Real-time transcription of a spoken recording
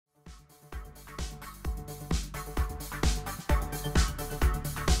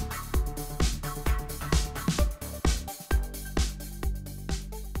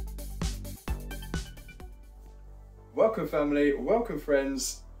Welcome family, welcome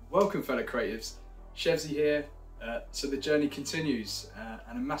friends, welcome fellow creatives. CHEVSY here, so the journey continues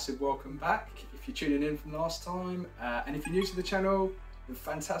and a massive welcome back if you're tuning in from last time, and if you're new to the channel, then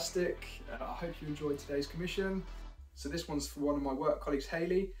fantastic. I hope you enjoyed today's commission. So this one's for one of my work colleagues,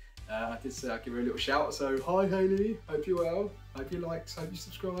 Hayley. I did say I'd give her a little shout, so hi Hayley, hope you're well, hope you liked, hope you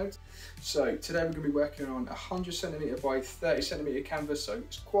subscribed. So today we're going to be working on 100cm by 30cm canvas, so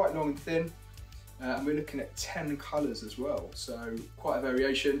it's quite long and thin. And we're looking at 10 colours as well, so quite a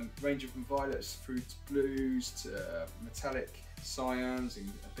variation, ranging from violets through to blues to metallic cyans and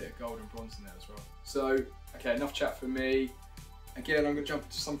a bit of gold and bronze in there as well. So, okay, enough chat for me. Again, I'm going to jump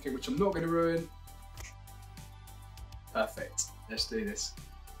into something which I'm not going to ruin. Perfect, let's do this.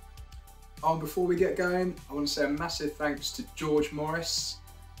 Before we get going, I want to say a massive thanks to George Morris,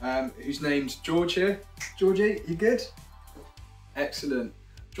 whose name's George here. Georgie, you good? Excellent.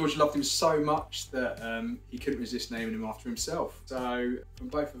 George loved him so much that he couldn't resist naming him after himself. So from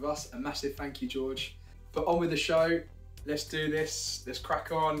both of us, a massive thank you, George. But on with the show, let's do this, let's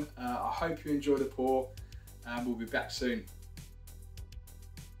crack on. I hope you enjoy the pour and we'll be back soon.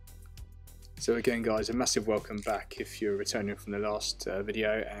 So again guys, a massive welcome back if you're returning from the last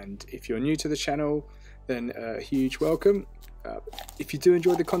video, and if you're new to the channel, then a huge welcome. If you do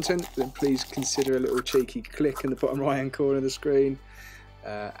enjoy the content, then please consider a little cheeky click in the bottom right hand corner of the screen.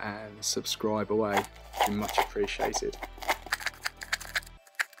 And subscribe away, it'd be much appreciated.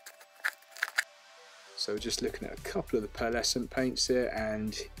 So just looking at a couple of the pearlescent paints here,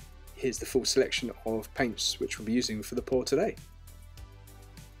 and here's the full selection of paints which we'll be using for the pour today.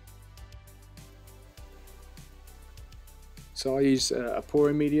 So I use a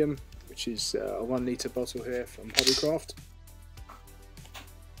pouring medium, which is a 1 litre bottle here from Hobbycraft.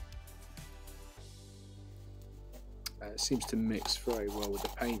 It seems to mix very well with the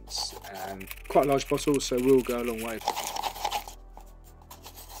paints, and quite a large bottle, so will go a long way.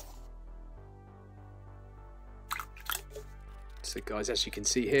 So guys, as you can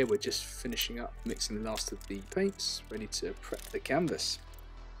see here, we're just finishing up mixing the last of the paints, ready to prep the canvas.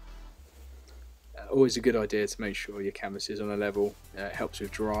 Always a good idea to make sure your canvas is on a level. It helps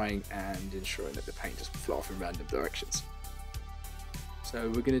with drying and ensuring that the paint doesn't fly off in random directions. So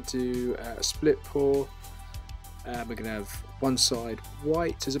we're going to do a split pour. We're going to have one side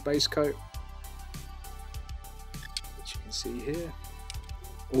white as a base coat, which you can see here.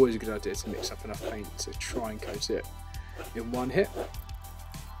 Always a good idea to mix up enough paint to try and coat it in one hit.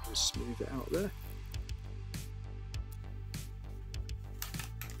 Just smooth it out there.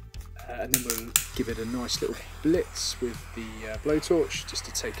 And then we'll give it a nice little blitz with the blowtorch, just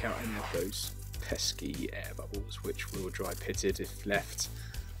to take out any of those pesky air bubbles which will dry pitted if left.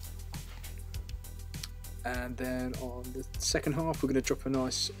 And then on the second half, we're going to drop a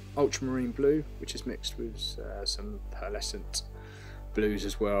nice ultramarine blue, which is mixed with some pearlescent blues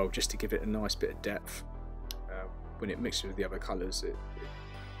as well, just to give it a nice bit of depth. When it mixes with the other colours, it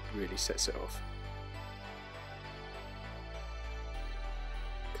really sets it off.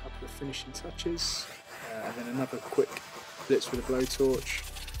 A couple of finishing touches, and then another quick blitz with a blowtorch,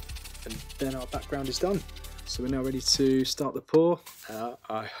 and then our background is done. So we're now ready to start the pour.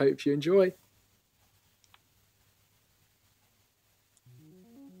 I hope you enjoy.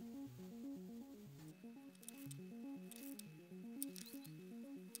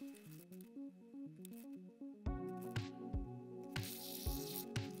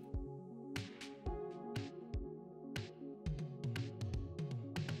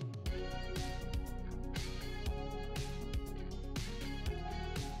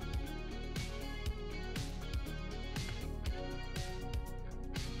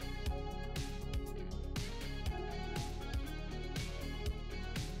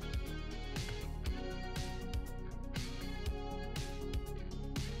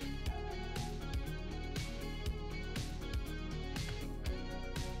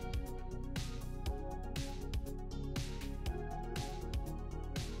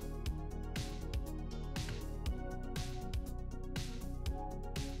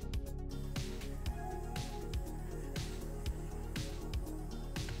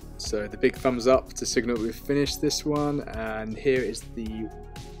 So the big thumbs up to signal that we've finished this one, and here is the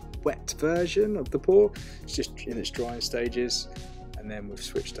wet version of the pour. It's just in its drying stages, and then we've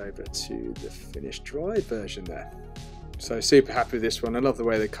switched over to the finished dry version there. So super happy with this one. I love the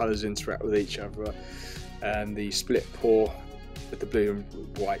way the colours interact with each other, and the split pour with the blue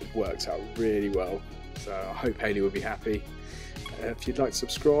and white worked out really well. So I hope Hayley will be happy. If you'd like to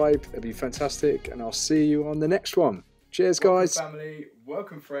subscribe, it'd be fantastic, and I'll see you on the next one. Cheers guys. Welcome family,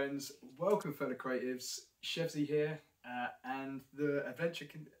 welcome friends, welcome fellow creatives. CHEVSY here, and the adventure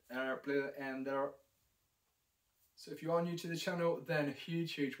So if you are new to the channel, then a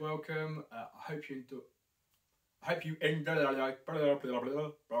huge welcome. I hope you enjoy. I hope you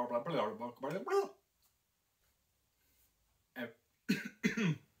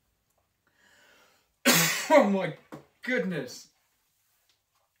Oh my goodness.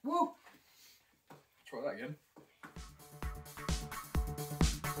 Woo. Try that again.